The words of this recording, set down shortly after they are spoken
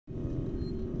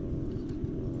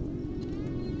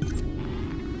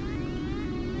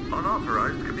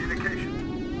Unauthorized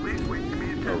communication. Please wait to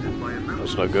be attended by a member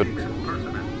That's not good. of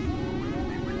personnel. We will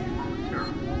be with you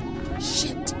momentarily.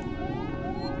 Shit.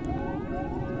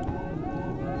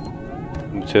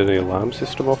 Can we turn the alarm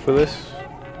system off for this?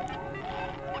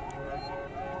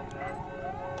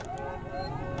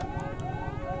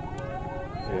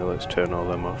 Yeah, let's turn all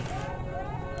them off.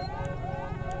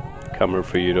 Camera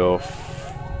feed off.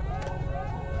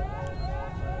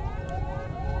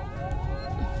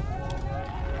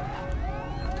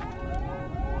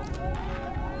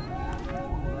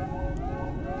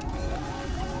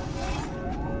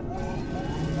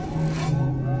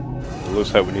 It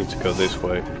looks like we need to go this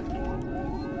way.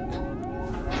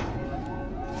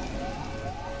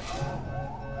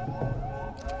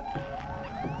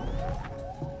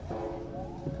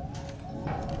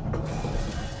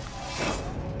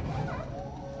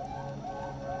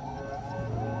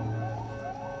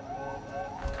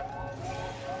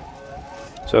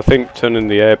 So I think turning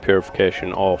the air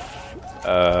purification off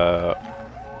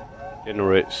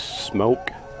generates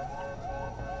smoke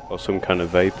or some kind of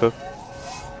vapor,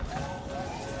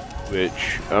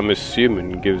 which I'm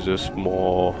assuming gives us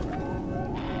more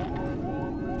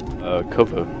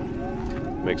cover,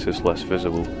 makes us less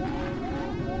visible.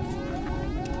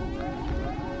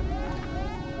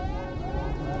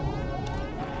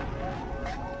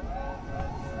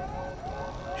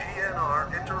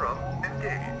 GNR interrupt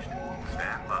engaged.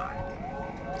 Stand by.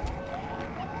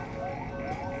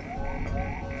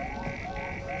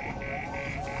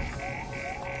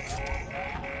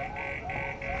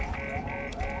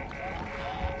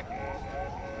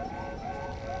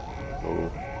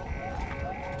 Oh.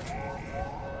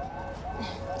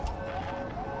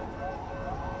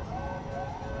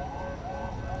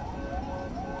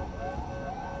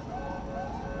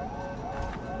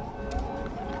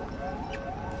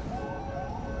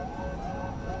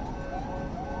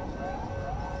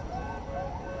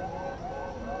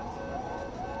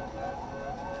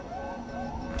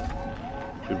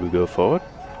 Should we go forward?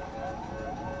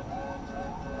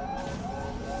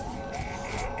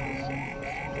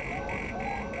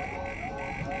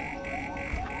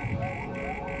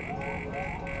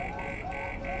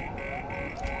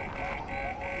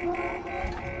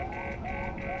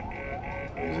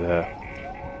 He's there.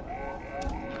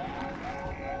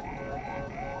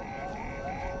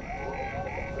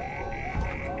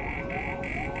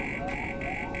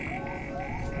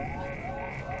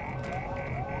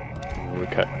 We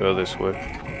can't go this way.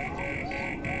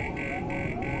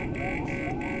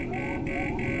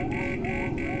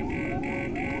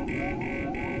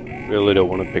 Really don't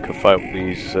want to pick a fight with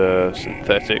these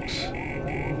synthetics.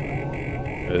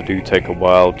 They do take a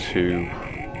while to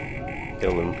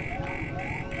kill them.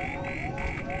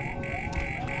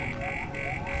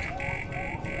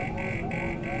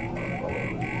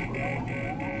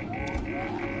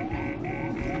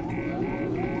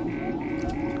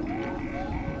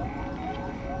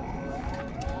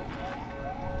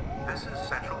 This is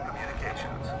Central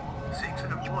Communications. Seeks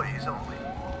and employees only.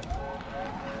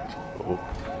 Oh.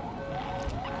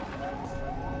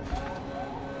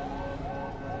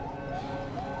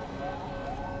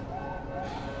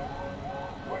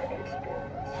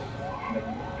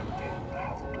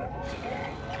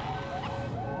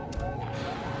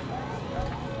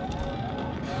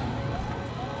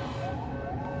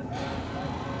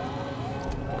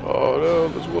 Oh no,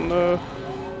 there's one there.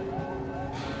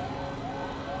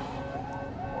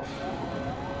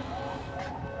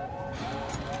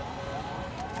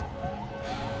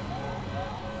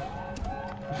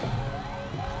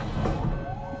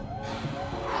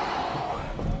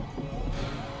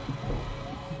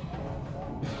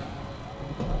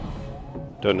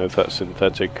 Don't know if that's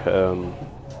synthetic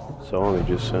song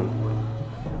he just sent.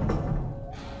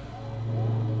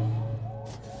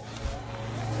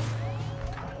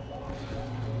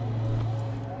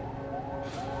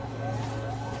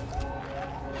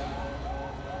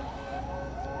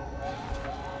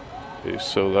 Okay,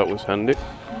 so that was handy.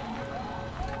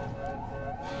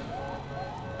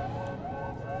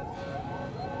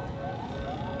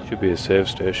 Should be a save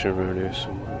station around here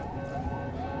somewhere.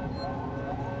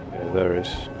 Yeah, there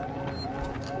is.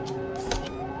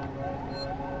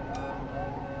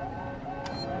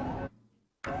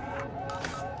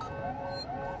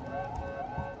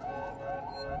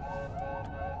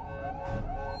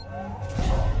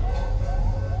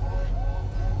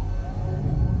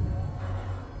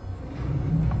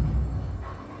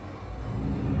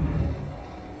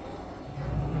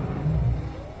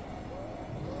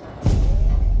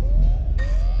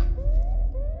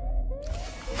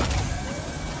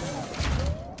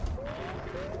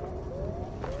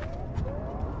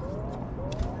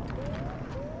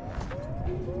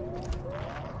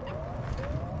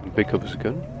 pick up his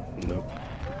gun? No.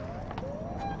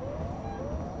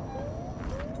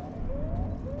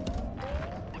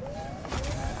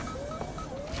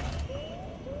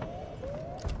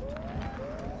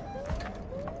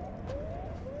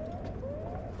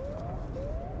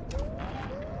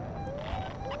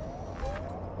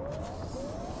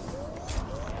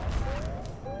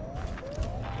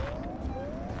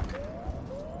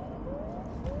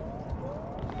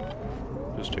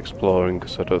 Just exploring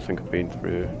because I don't think I've been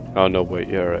through. Oh no, wait,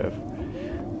 yeah, I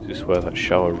have. This is where that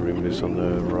shower room is on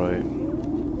the right.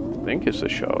 I think it's the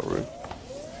shower room.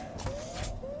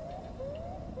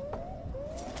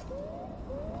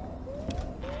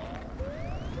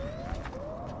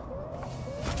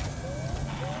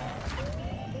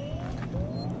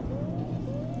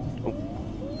 Oh.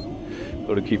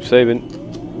 Gotta keep saving.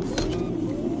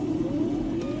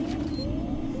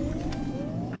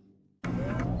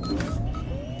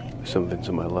 Something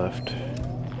to my left.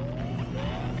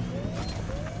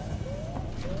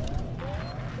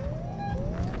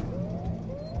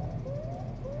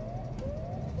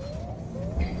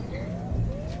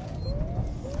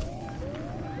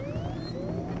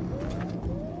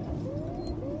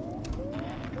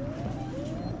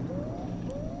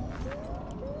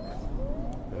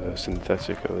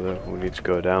 Synthetic over there. We need to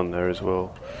go down there as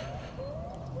well.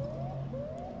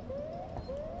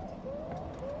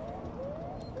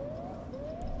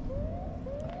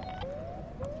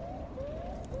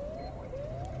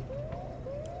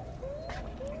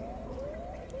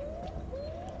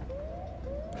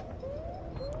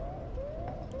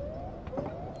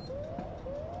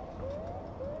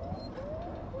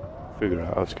 Figure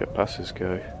out how to get past this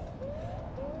guy.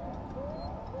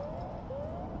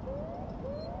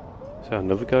 Is that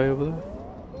another guy over there?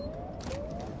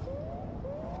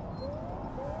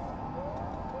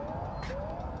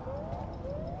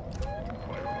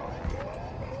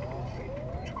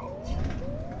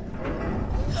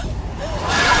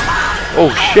 Oh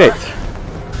shit!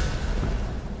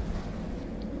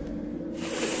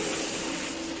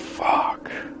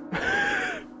 Fuck.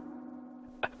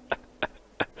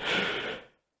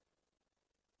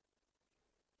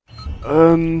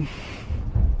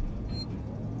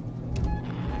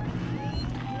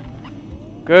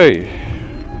 Okay.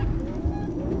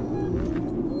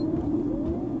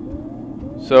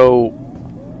 So,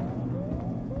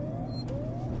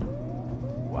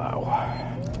 wow.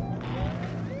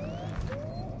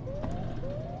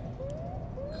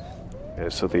 Yeah,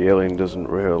 so the alien doesn't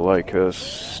really like us.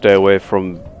 Stay away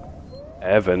from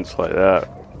air vents like that.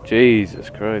 Jesus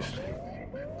Christ.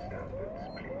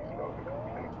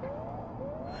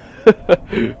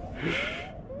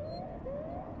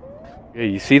 Yeah,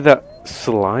 you see that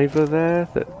saliva there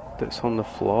that's on the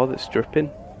floor that's dripping?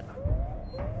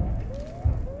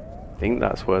 I think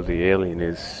that's where the alien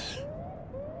is.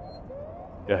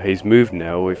 Yeah, he's moved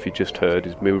now, if you just heard,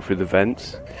 he's moved through the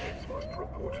vents.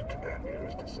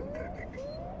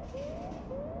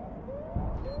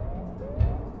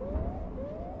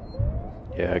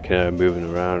 Yeah, I can hear him moving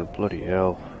around, bloody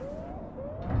hell.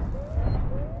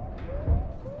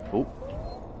 Oh.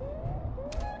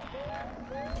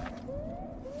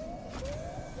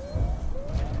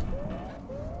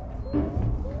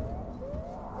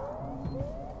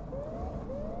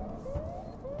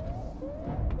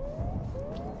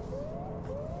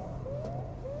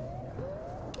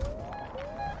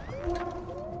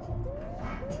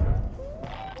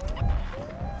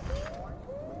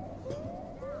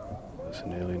 That's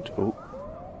an alien.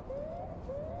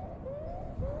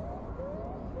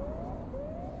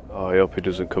 Oh, I hope he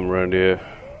doesn't come around here.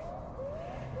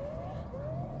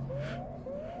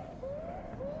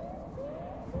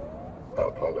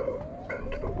 Apollo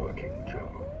and the Working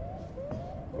Joe.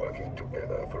 Working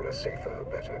together for a safer,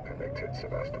 better connected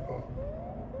Sevastopol.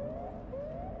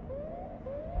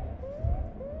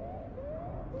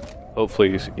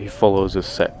 Hopefully he follows a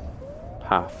set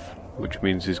path, which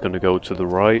means he's going to go to the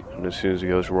right, and as soon as he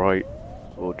goes right,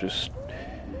 we'll just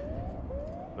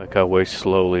make our way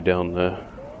slowly down there.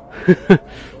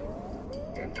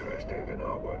 Interested in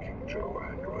our Working Joe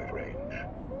android range?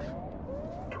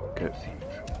 Okay.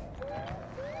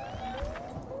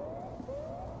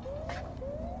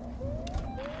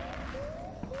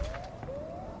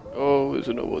 Oh, there's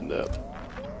another one there.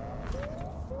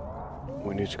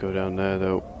 We need to go down there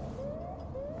though.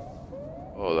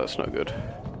 Oh, that's not good.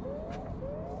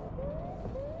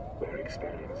 We're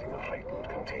experiencing a heightened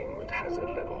containment hazard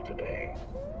level today.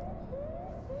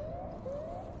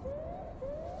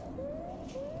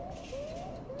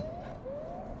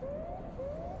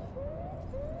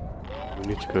 We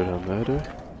need to go down there, do we?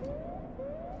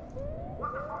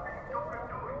 What the fuck is Doctor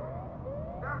doing?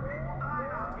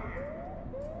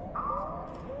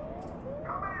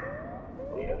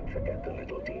 forget the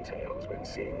little details when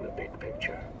seeing the big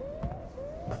picture.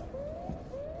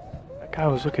 That guy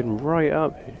was looking right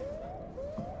at me.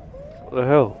 What the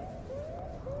hell?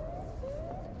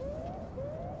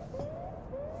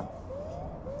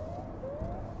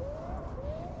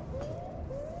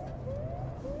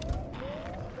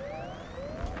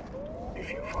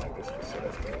 If you find this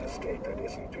facility in a state that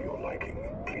isn't to your liking,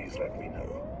 please let me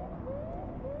know.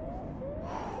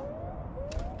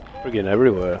 Friggin'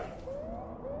 everywhere.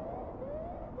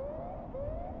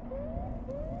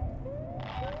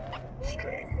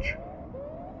 Strange.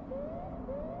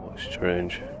 What's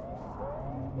strange?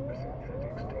 The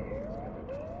synthetic stay is never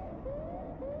done.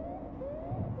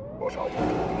 What are you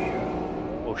doing here?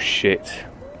 Oh shit.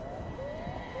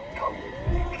 Come with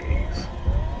me, please.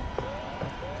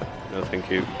 No thank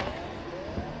you.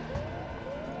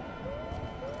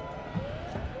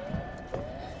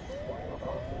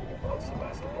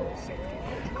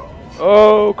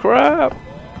 Oh crap!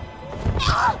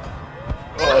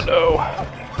 Oh no!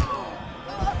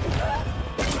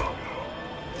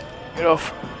 Get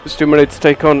off! There's too many to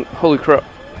take on. Holy crap!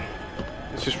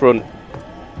 Let's just run.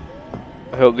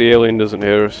 I hope the alien doesn't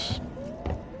hear us.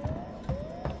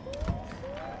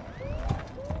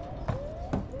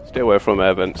 Stay away from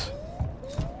air vents.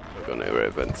 Don't go near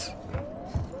air vents.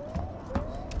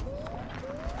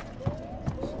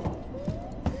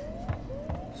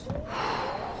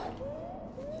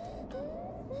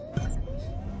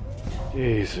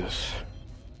 Jesus.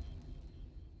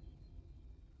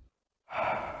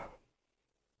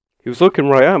 He was looking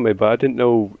right at me, but I didn't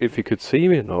know if he could see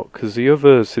me or not, because the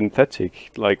other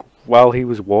synthetic, like, while he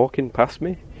was walking past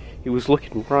me, he was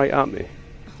looking right at me.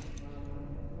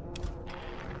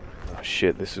 Oh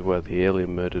shit, this is where the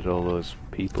alien murdered all those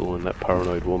people and that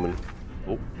paranoid woman.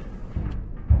 Oh.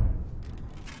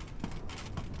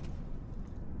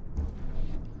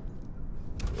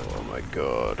 Oh my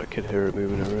god, I can hear it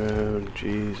moving around.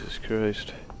 Jesus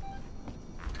Christ.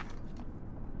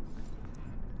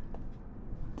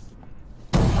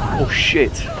 Oh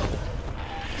shit!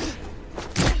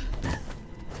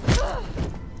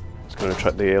 It's gonna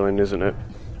attract the alien, isn't it?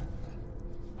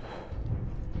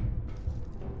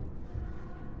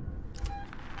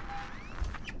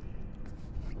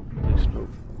 Please no.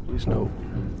 Please no.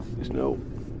 Please no.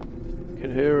 I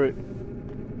can hear it.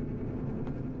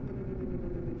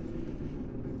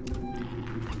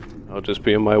 I'll just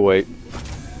be on my way.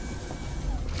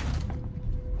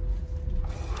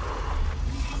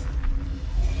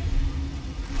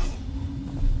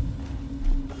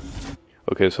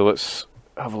 Okay, so let's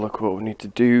have a look at what we need to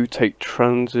do. Take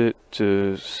transit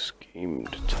to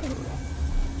schemed tower.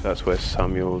 That's where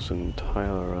Samuels and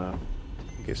Tyler are.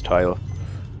 I think it's Tyler.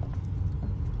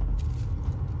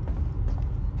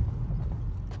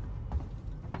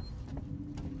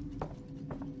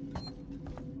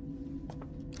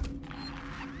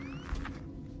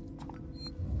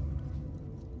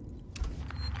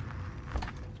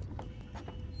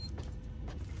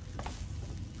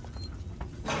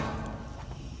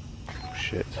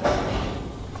 Shit.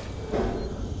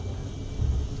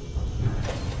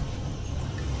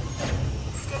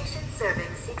 Station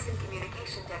serving Seeks and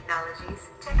Communication Technologies,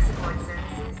 tech support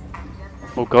services, and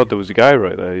general... Oh god, there was a guy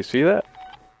right there, you see that?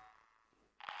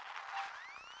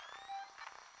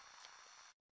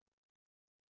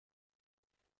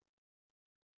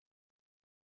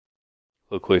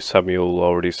 Luckily Samuel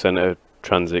already sent a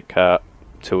transit cart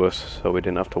to us, so we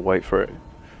didn't have to wait for it.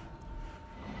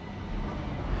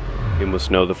 You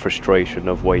must know the frustration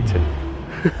of waiting.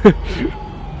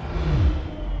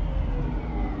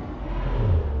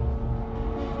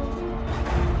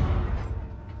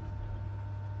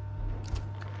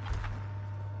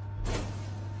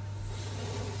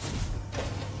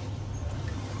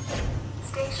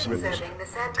 Station serving the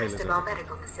San Cristobal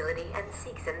Medical Facility and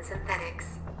Seeks and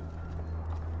Synthetics.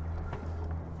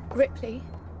 Ripley?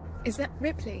 Is that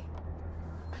Ripley?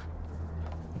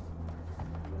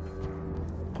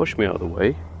 Push me out of the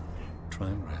way. Try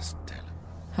and rest, Taylor.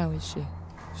 How is she?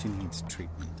 She needs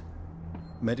treatment.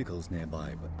 Medical's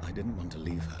nearby, but I didn't want to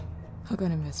leave her. I'll go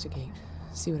and investigate.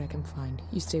 See what I can find.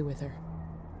 You stay with her.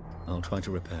 I'll try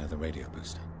to repair the radio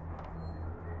booster.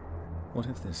 What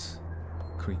if this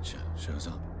creature shows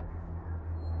up?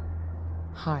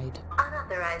 Hide.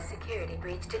 Unauthorized security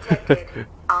breach detected.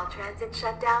 All transit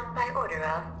shut down by order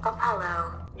of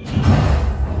Apollo.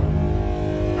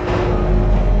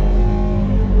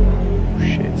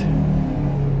 Shit.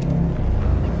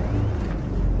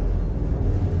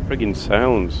 Friggin'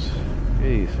 sounds.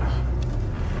 Jesus.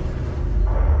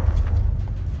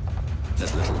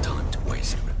 There's little time to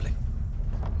waste, Ripley.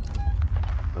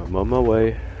 I'm on my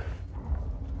way.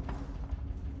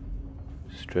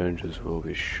 strangers will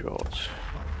be shot.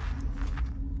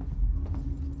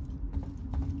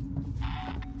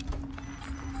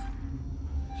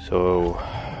 So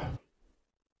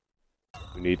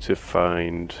we need to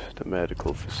find the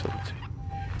medical facility.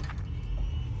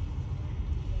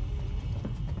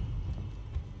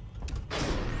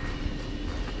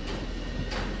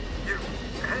 You!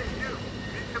 Hey, you!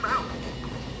 Need some help!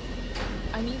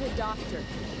 I need a doctor.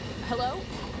 Hello?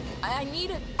 I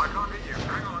need a... I can't hear you.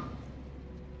 Hang on.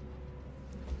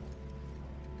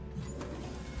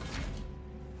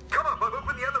 Come on, I've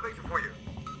opened the elevator for you.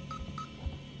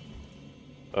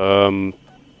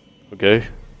 Okay.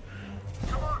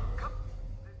 Come on, come.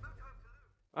 There's no time to lose.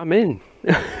 I'm in.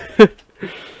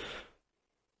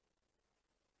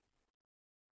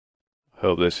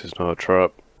 Hope this is not a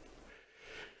trap.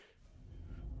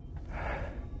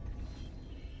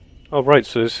 Oh right,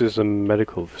 so this is a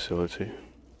medical facility.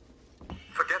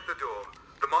 Forget the door.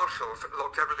 The marshals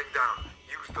locked everything down.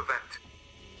 Use the vent.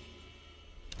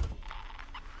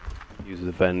 Use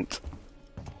the vent.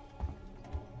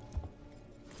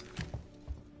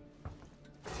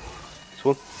 This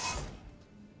one?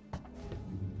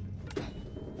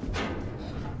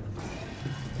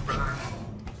 Relax.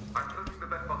 I'm closing the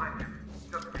vent behind you.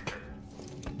 Just be safe.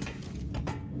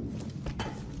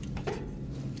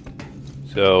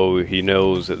 So he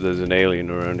knows that there's an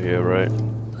alien around here, right?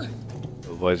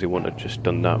 Otherwise he wouldn't have just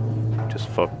done that just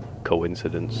for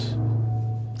coincidence.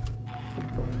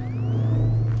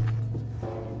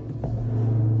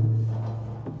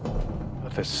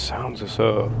 But the sounds are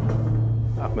so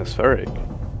atmospheric.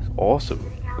 It's awesome.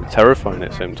 And terrifying at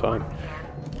the same time.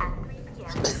 At 3 p.m.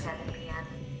 to 7 p.m.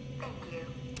 Thank you.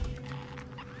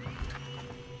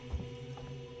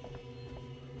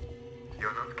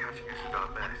 You're not catching us at our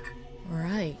best.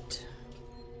 Right.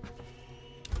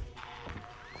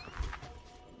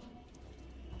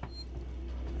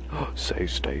 Save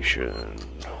station.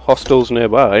 Hostiles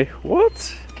nearby.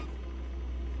 What?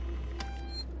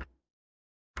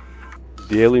 Is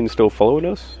the alien still following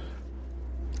us?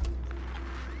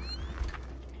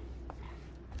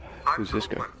 Who's this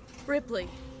guy? Ripley,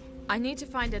 I need to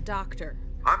find a doctor.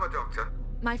 I'm a doctor.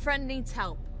 My friend needs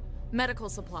help. Medical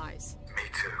supplies. Me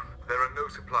too. There are no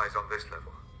supplies on this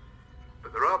level.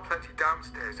 But there are plenty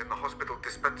downstairs in the hospital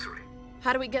dispensary.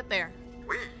 How do we get there?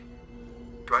 We?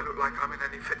 Do I look like I'm in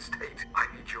any fit state? I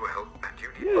need your help and you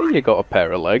need Yeah, mine. you got a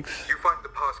pair of legs. You find the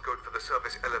passcode for the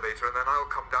service elevator and then I'll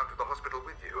come down to the hospital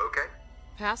with you, okay?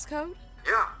 Passcode?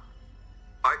 Yeah.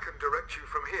 I can direct you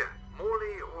from here.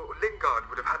 Morley or Lingard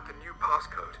would have had the new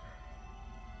passcode.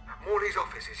 Morley's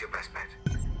office is your best bet.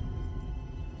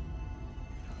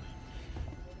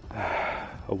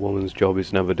 A woman's job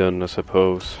is never done, I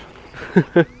suppose.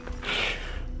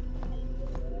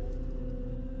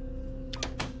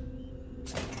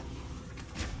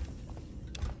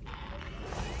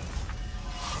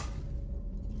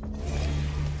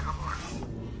 Come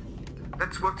on.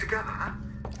 Let's work together, huh?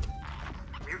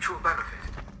 Mutual benefit.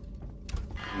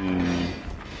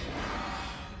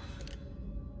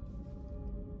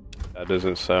 That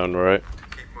doesn't sound right.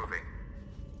 Keep moving.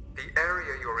 The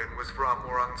area you're in was for our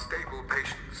more unstable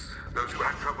patients. Those who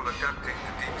had trouble adapting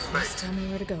to deep Just space. tell me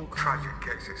where to go, Carl. Tragic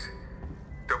cases.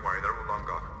 Don't worry, they're all long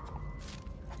gone.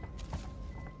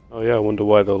 Oh yeah, I wonder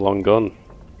why they're long gone.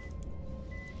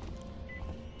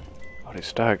 Oh,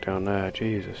 it's dark down there,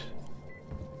 Jesus.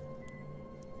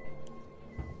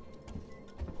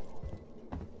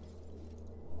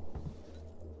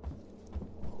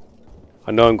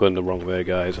 I know I'm going the wrong way,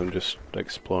 guys. I'm just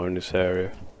exploring this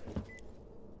area.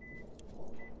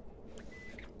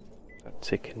 That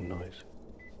ticking noise.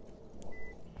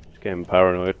 Just getting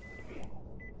paranoid.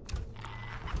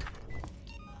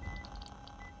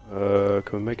 Can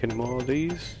we make any more of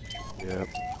these? Yeah.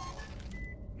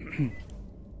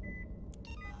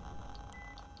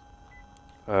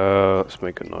 Let's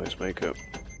make a noise maker.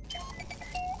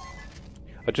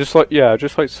 I just like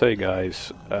to say,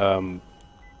 guys,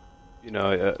 you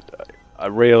know, I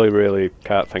really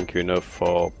can't thank you enough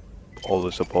for all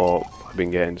the support I've been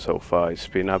getting so far. It's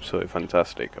been absolutely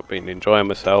fantastic. I've been enjoying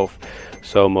myself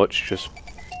so much, just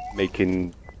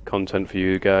making content for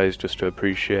you guys, just to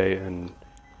appreciate, and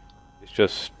it's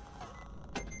just,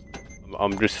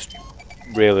 I'm just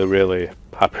really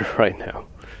happy right now.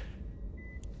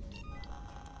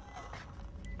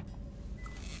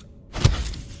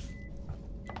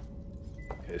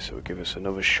 Okay, so we'll give us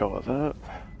another shot at that.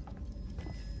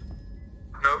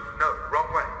 No,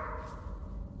 wrong way.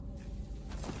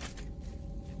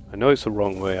 I know it's the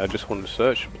wrong way, I just want to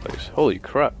search the place. Holy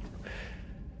crap.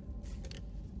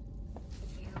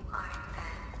 You are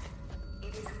fed.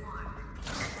 It is warm.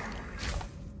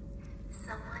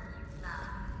 Someone you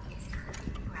love is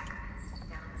cooking breakfast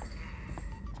downstairs.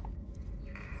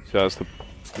 So that's the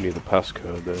we need the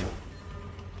passcode there.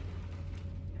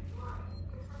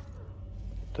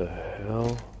 The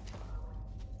hell?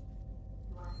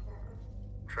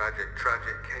 Tragic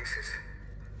cases.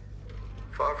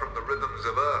 Far from the rhythms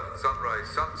of Earth, sunrise,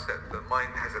 sunset, the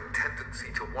mind has a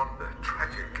tendency to wander.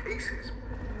 Tragic cases.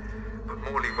 But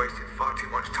Morley wasted far too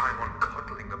much time on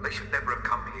coddling them. They should never have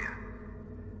come here.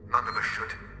 None of us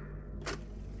should.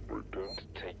 Don't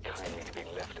take kindly to be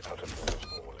left out of things,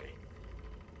 Morley.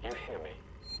 You hear me?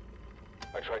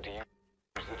 I tried to use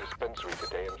the dispensary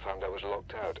today and found I was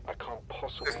locked out. I can't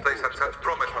possibly... This place had such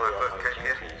promise when I first came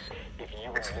here. If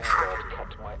you It's and tragic. Lingard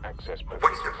cut my access A points.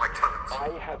 waste of my talents. I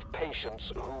have patients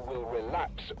who will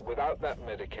relapse without that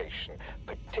medication,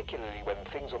 particularly when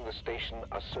things on the station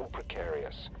are so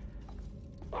precarious.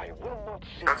 I will not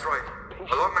see That's right. patient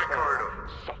Along that care corridor.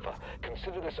 suffer.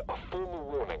 Consider this a formal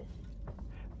warning.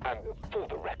 And for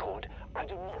the record, I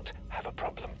do not have a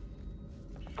problem.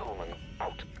 Coleman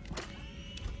out.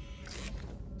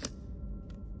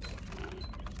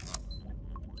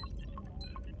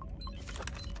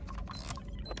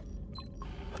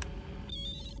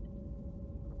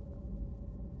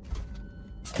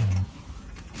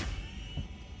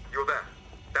 You're there.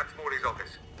 That's Morley's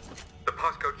office. The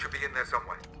passcode should be in there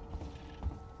somewhere.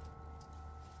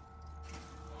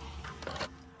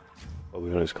 Are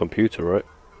we on his computer, right?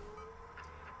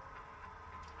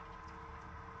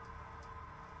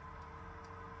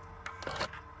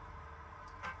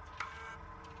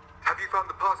 Have you found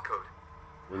the passcode?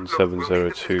 Look, 1702. we'll need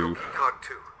the physical key card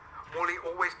too. Morley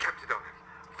always kept it on him.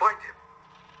 Find him.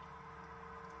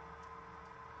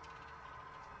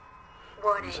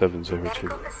 Warning. 702.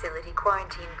 Medical facility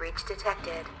quarantine breach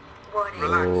detected. Warning.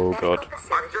 Relax. Oh, Medical God.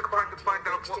 facility I'm just trying to find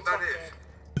out quarantine what that breach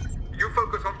is. You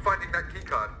focus on finding that key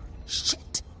card.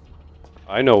 Shit!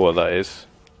 I know what that is.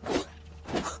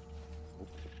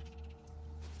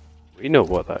 We know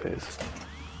what that is.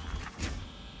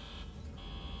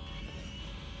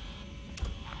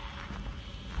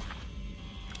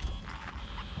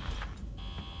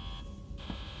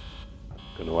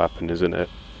 Gonna happen, isn't it?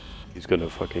 He's gonna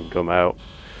fucking come out.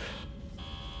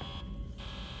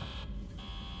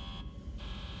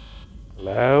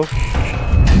 Hello?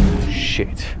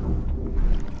 Shit.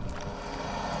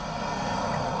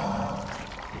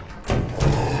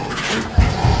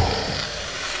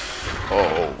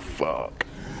 Oh, fuck.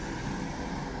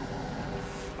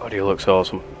 Audio looks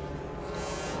awesome.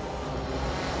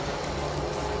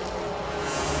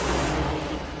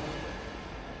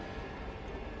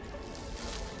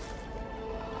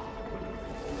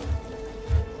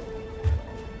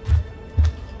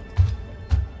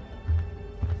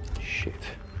 Shit.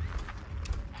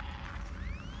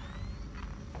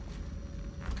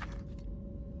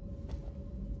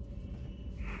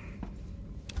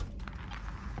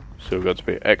 So we've got to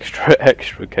be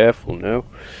extra careful now.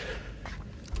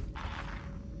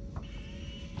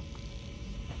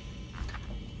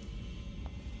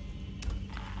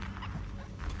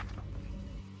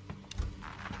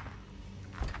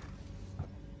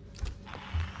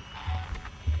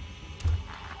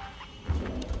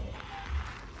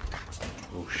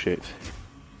 Oh shit.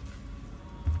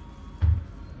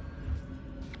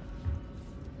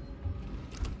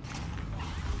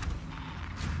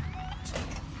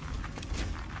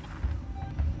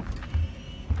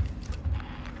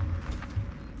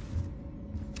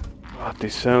 God,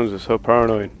 these sounds are so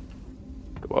paranoid.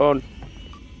 Come on.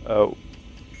 Oh.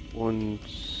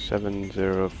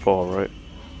 1704, right?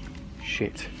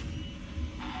 Shit.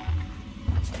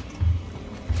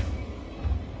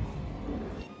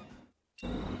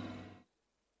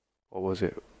 What was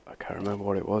it? I can't remember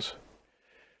what it was.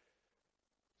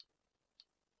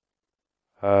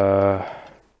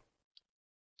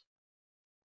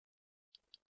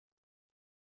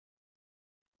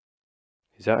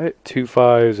 Is that it?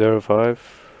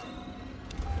 2505?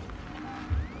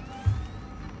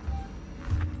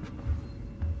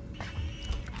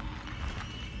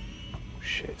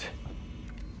 Shit.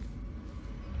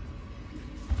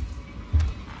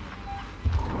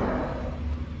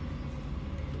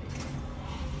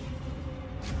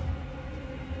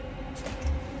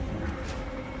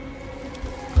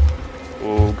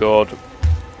 Oh god.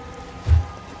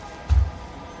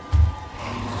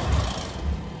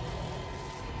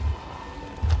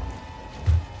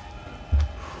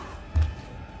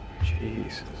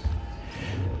 Jesus.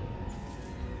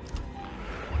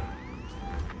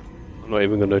 I'm not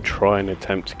even going to try and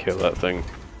attempt to kill that thing.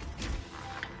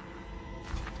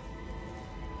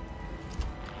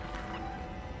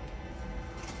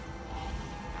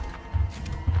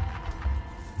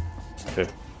 Okay.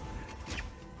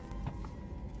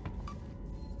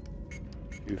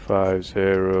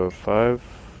 2505.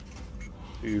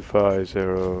 250.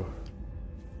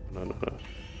 No.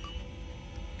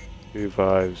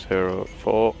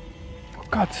 2504. For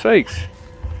God's sakes!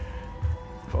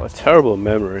 Got a terrible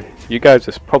memory. You guys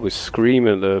are probably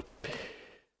screaming at the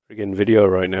friggin' video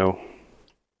right now.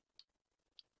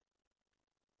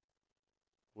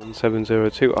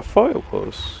 1702. I thought it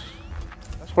was.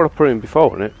 That's what I put in before,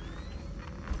 wasn't it?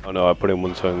 Oh no, I put in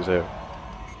 170.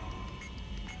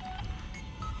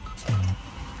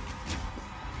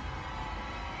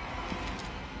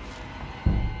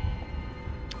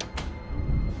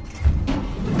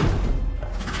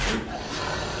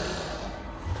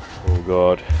 Oh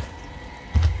God.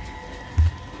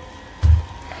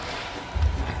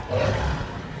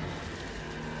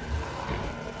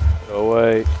 Go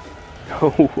away.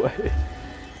 Go away.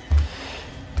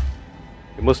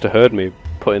 It must have heard me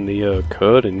putting the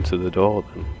code into the door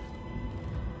then.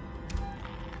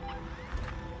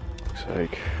 Looks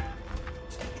like.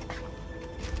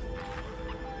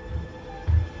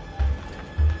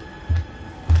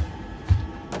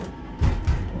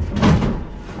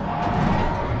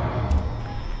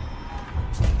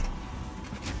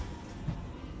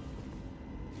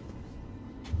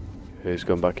 He's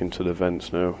gone back into the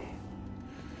vents now.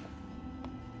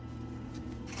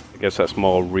 I guess that's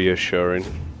more reassuring.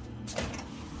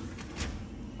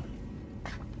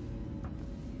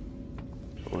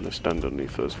 I want to stand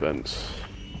underneath those vents.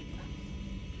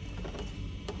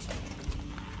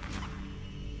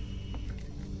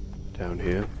 Down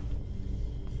here.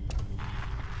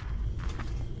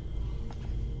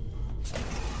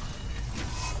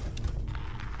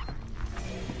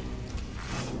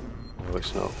 No,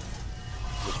 it's not.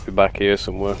 Must be back here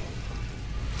somewhere.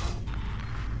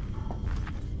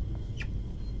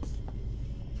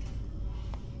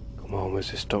 Come on,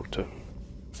 where's this doctor?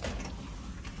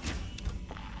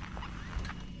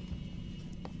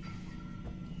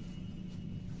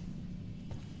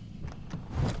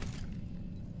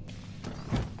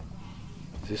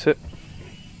 Is this it?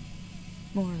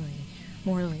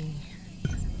 Morley.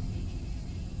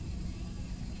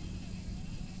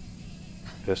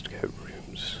 Investigate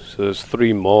rooms. So there's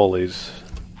 3 Morleys.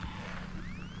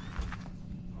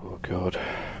 Oh God.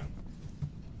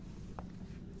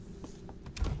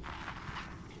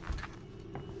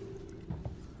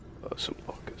 Oh, some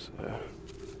lockers there.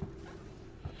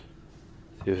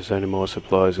 See if there's any more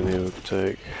supplies in here we could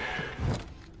take.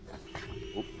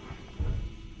 Oop.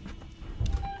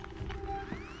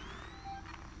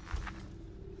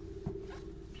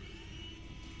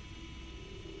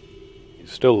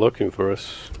 He's still looking for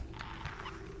us.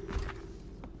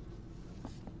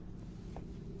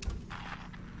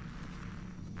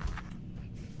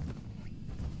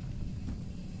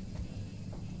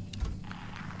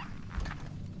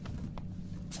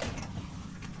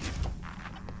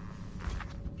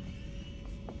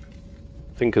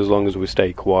 I think as long as we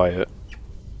stay quiet, I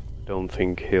don't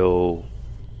think he'll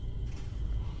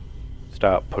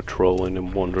start patrolling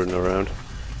and wandering around.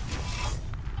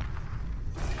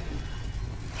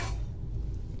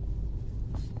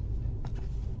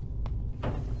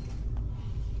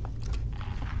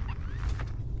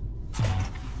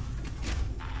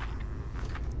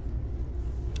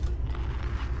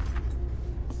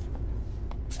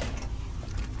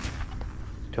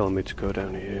 Telling me to go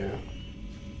down here.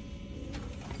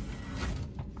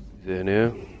 Is he in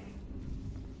here?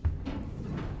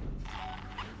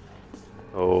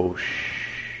 Oh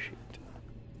shit.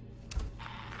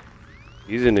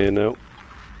 He's in here now.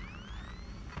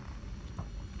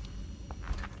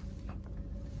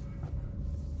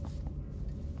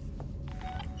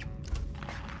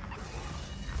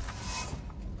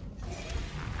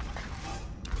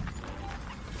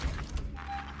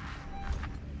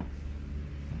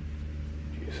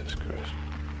 Jesus Christ.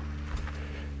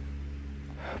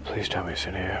 Please tell me it's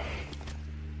in here.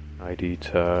 ID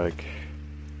tag.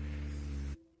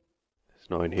 It's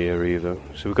not in here either.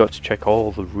 So we've got to check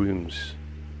all the rooms.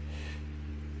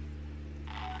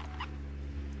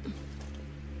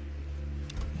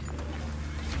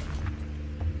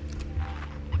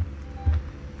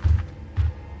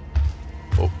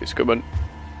 Oh, it's coming.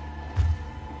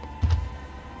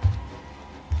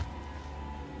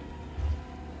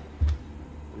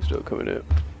 He's still coming in.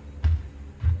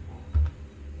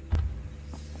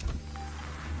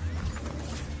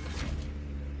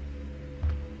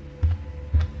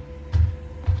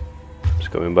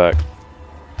 Coming back.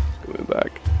 Coming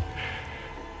back.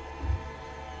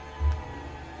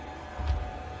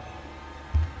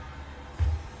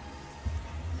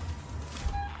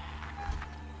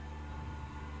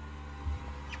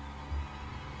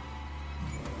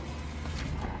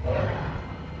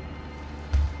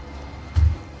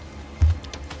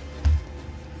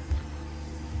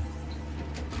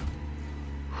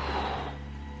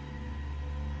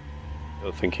 I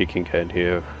don't think he can get in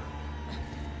here.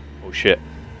 Oh shit.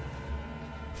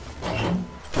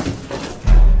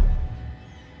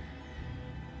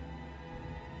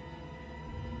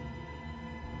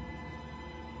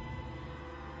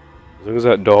 As long as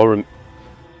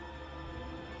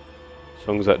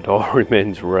that door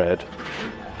remains red.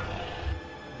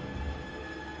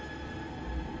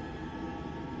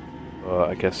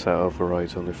 I guess that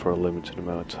overrides only for a limited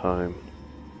amount of time.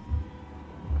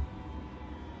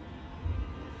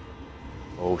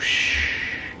 Oh shit.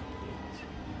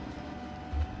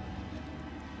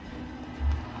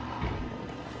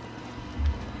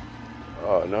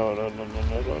 Oh no.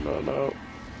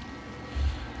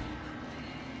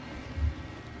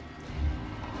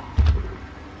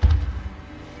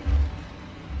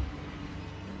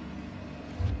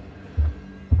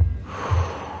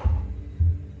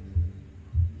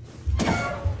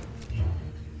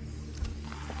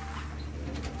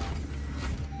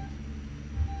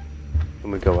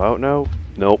 Can we go out now?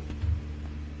 Nope.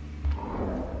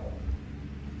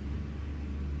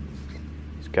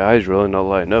 This guy's really not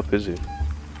lighting up, is he?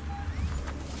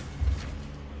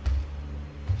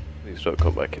 Please don't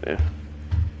come back in here.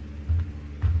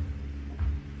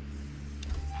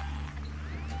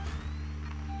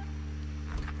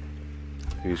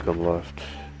 He's gone left.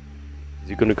 Is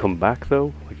he gonna come back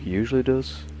though, like he usually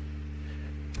does?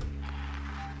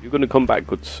 You're gonna come back,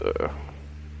 good sir.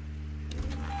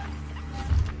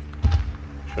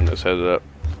 Shouldn't have said that.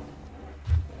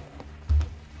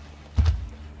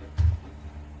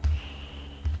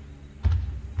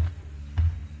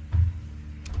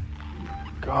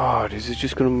 God, is it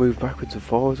just gonna move backwards and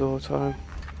forwards all the time?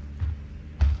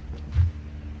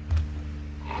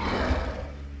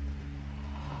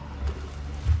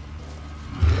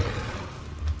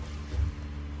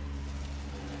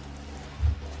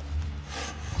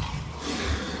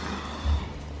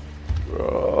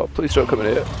 Oh, please don't come in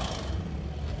here.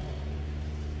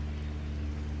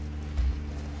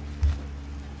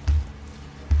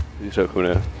 Please don't come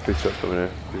in here. Please don't come in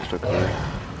here. Please don't come in here.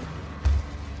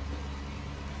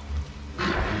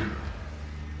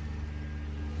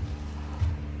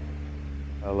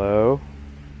 Hello?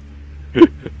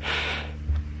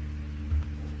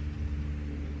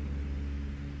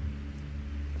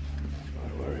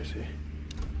 Where is he?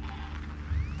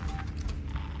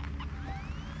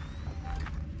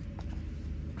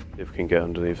 If we can get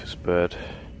underneath his bed.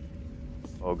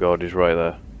 Oh god, he's right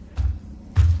there.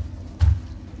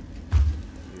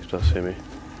 He does see me.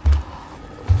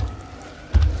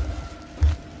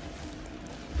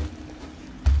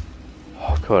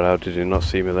 Oh god, how did he not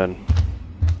see me then?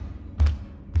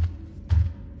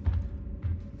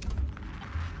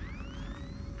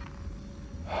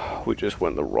 We just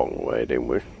went the wrong way, didn't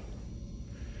we?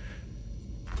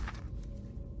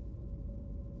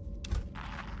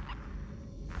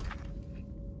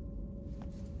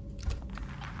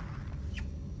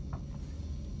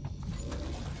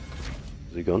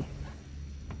 Is he gone?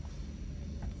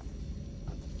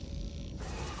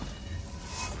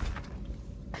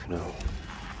 No.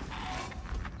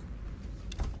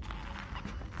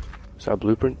 Is that a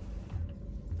blueprint?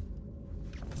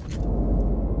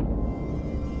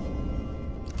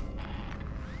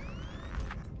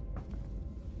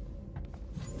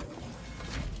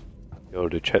 We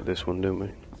ought to check this one, don't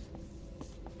we?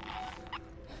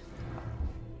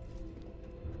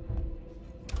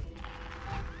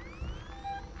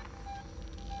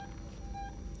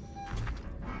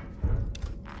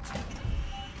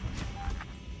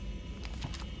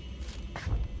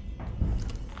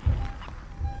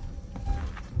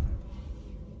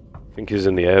 I think he's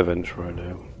in the air vents right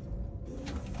now.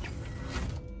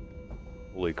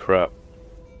 Holy crap.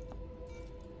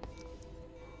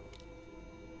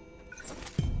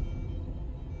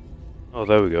 Oh,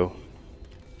 there we go.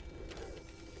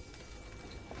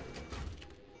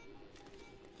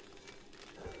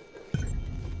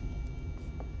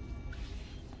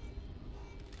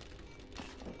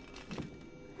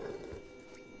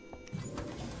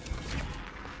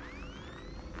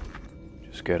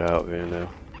 Just get out of here now.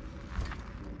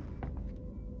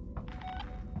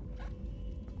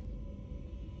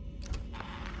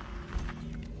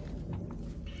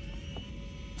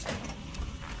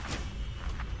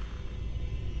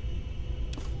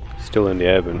 Still in the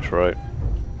air vents, right?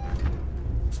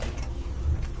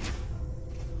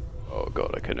 Oh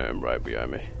god, I can hear him right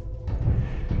behind me.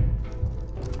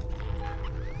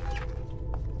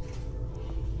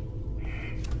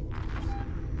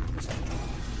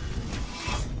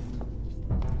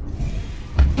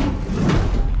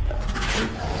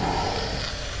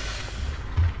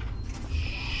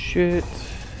 Shit.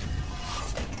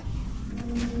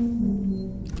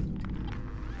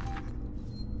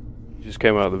 just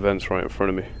came out of the vents right in front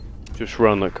of me. Just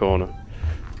round that corner.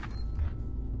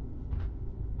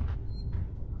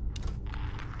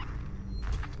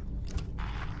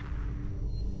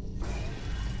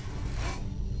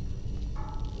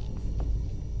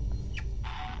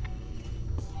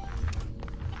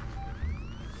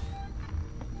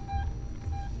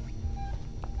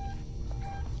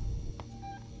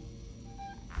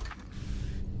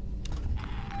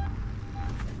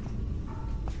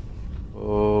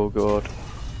 Oh god.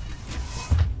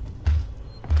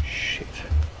 Shit.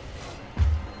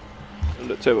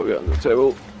 Under the table, get under the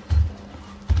table.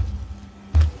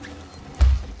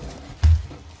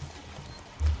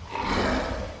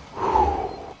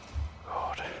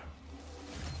 God.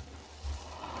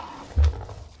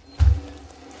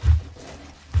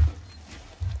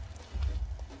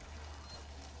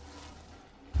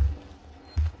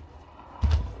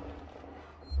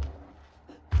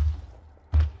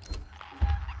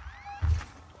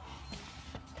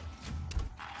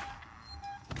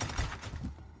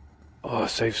 Oh,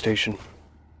 save station.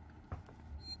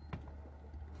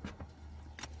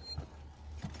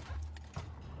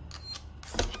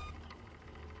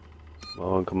 Come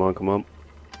on, come on, come on.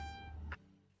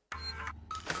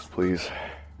 Please.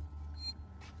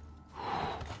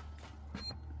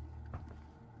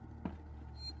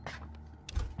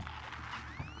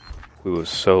 We were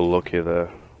so lucky there.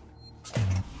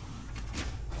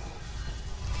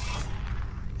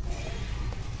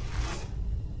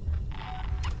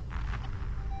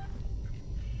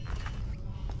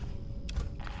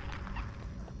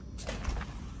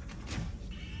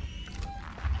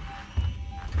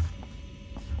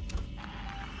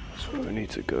 That's where we need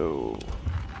to go.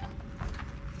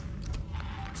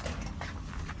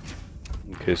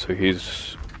 Okay, so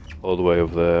he's all the way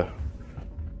over there.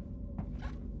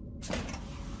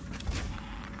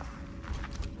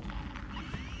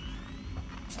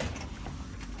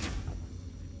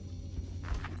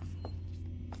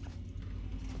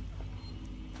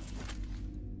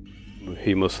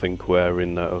 He must think we're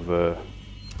in that other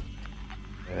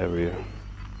area.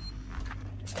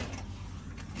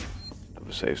 Of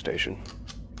a save station.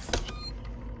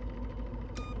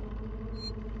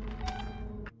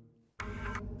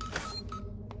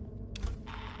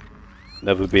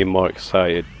 Never been more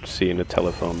excited seeing a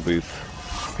telephone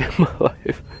booth in my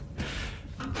life.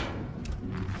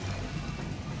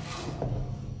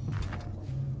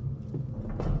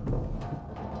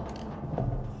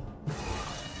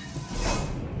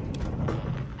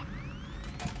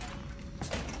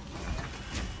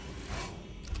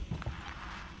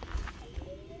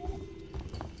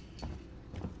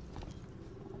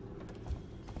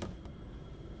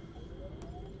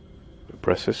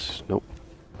 Press this? Nope.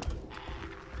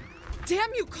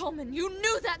 Damn you, Coleman! You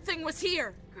knew that thing was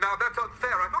here! Now that's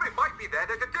unfair. I thought it might be there.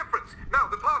 There's a difference. Now,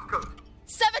 the passcode.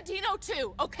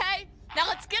 1702, okay? Now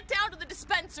let's get down to the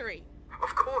dispensary.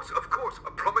 Of course, of course.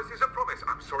 A promise is a promise.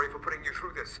 I'm sorry for putting you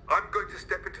through this. I'm going to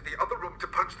step into the other room to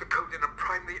punch the code in and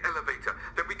prime the elevator.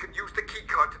 Then we can use the key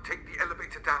card to take the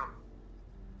elevator down.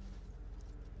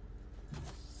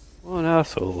 What an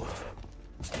asshole.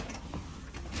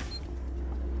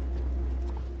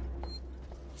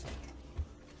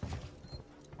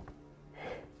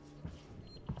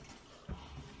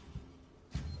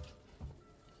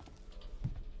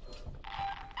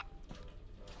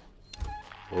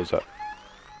 What was that?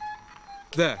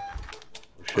 There.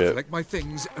 Oh, shit. Collect my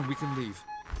things and we can leave.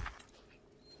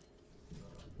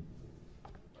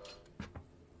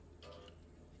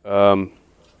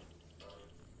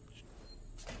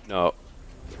 No.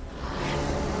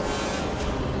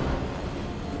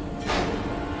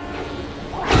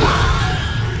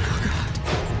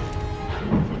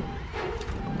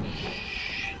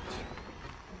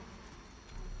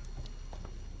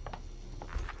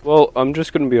 Well, I'm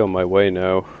just gonna be on my way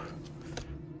now.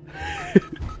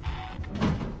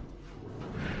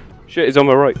 Shit, he's on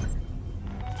my right.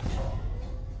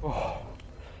 Oh.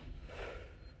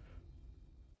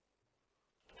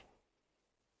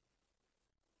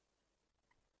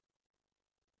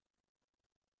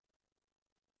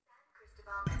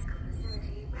 Cristobal Medical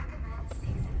Facility recommends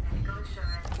season medical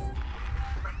insurance.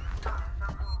 When you far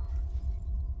from home.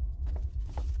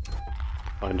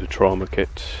 Find a trauma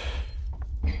kit.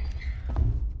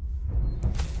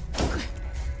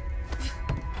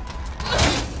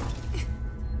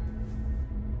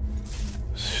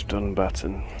 Stun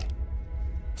baton.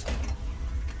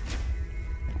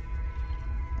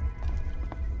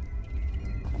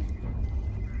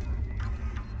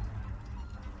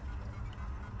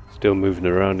 Still moving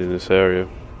around in this area.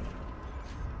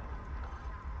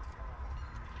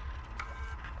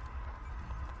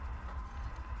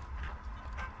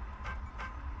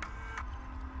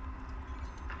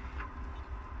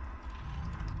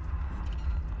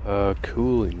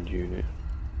 Cooling unit.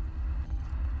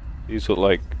 These look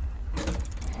like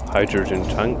hydrogen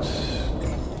tanks,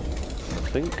 I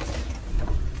think.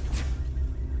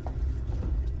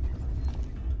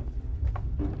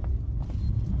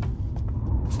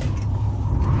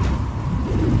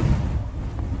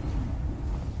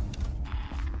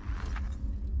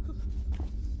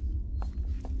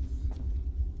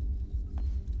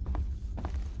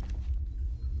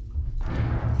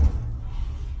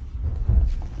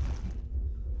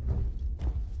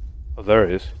 Oh, there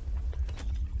it is.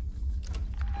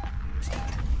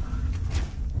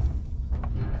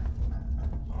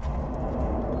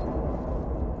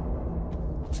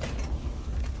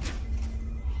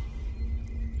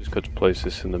 Just got to place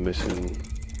this in the missing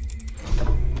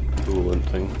coolant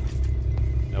thing.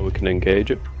 Now we can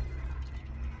engage it.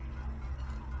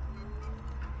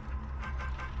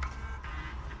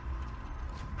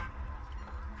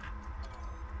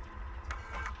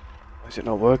 Why is it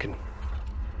not working?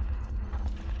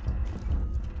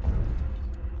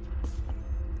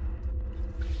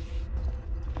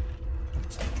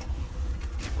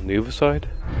 On the other side?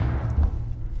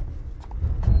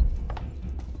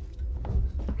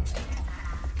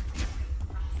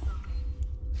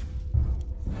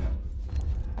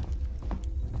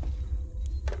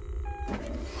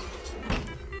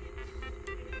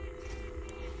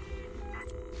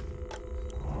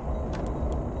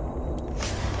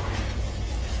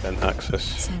 Then access.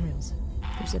 Samuels,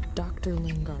 there's a Dr.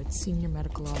 Lingard, senior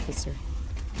medical officer.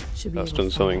 Should be That's able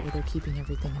done to find something. out where they're keeping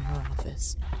everything in her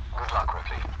office. Good luck,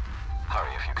 Ripley.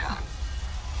 Hurry if you can.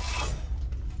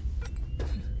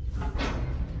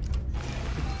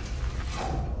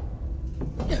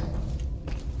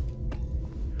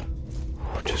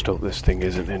 Just hope this thing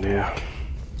isn't in here.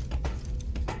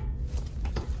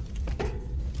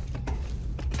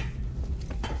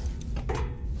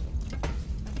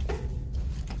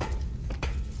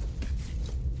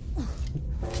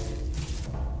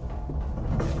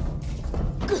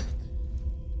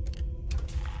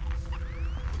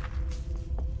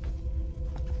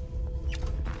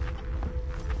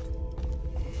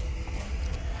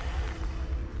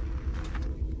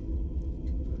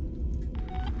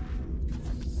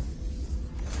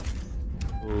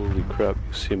 Holy crap,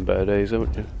 you've seen better days,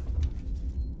 haven't you?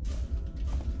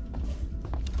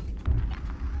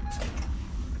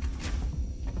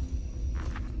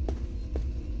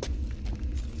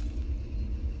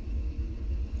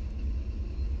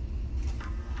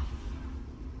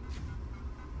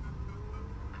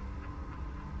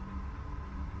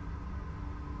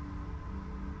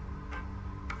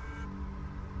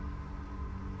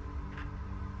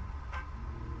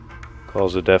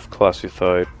 Cause of death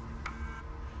classified.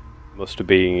 Must have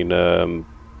been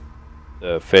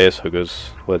face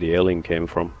huggers, where the alien came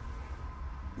from.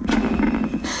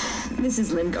 This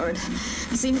is Lingard,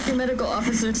 Senior Medical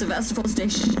Officer at Sevastopol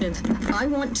Station. I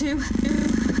want to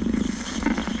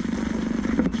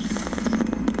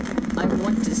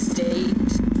state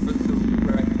For the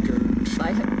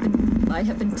record. I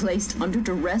have been placed under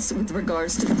duress with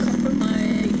regards to the call of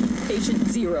my patient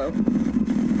Zero.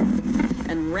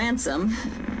 And Ransom,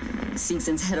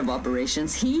 Season's head of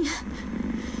operations, he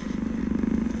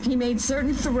made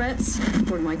certain threats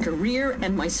for my career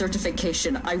and my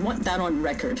certification. I want that on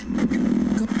record.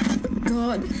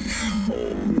 God,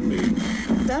 help me.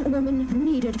 That woman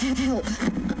needed help.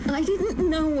 I didn't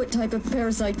know what type of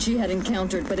parasite she had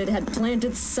encountered, but it had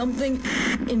planted something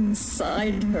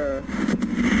inside her.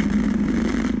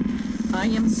 I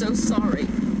am so sorry.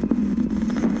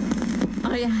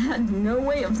 I had no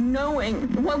way of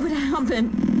knowing what would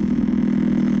happen.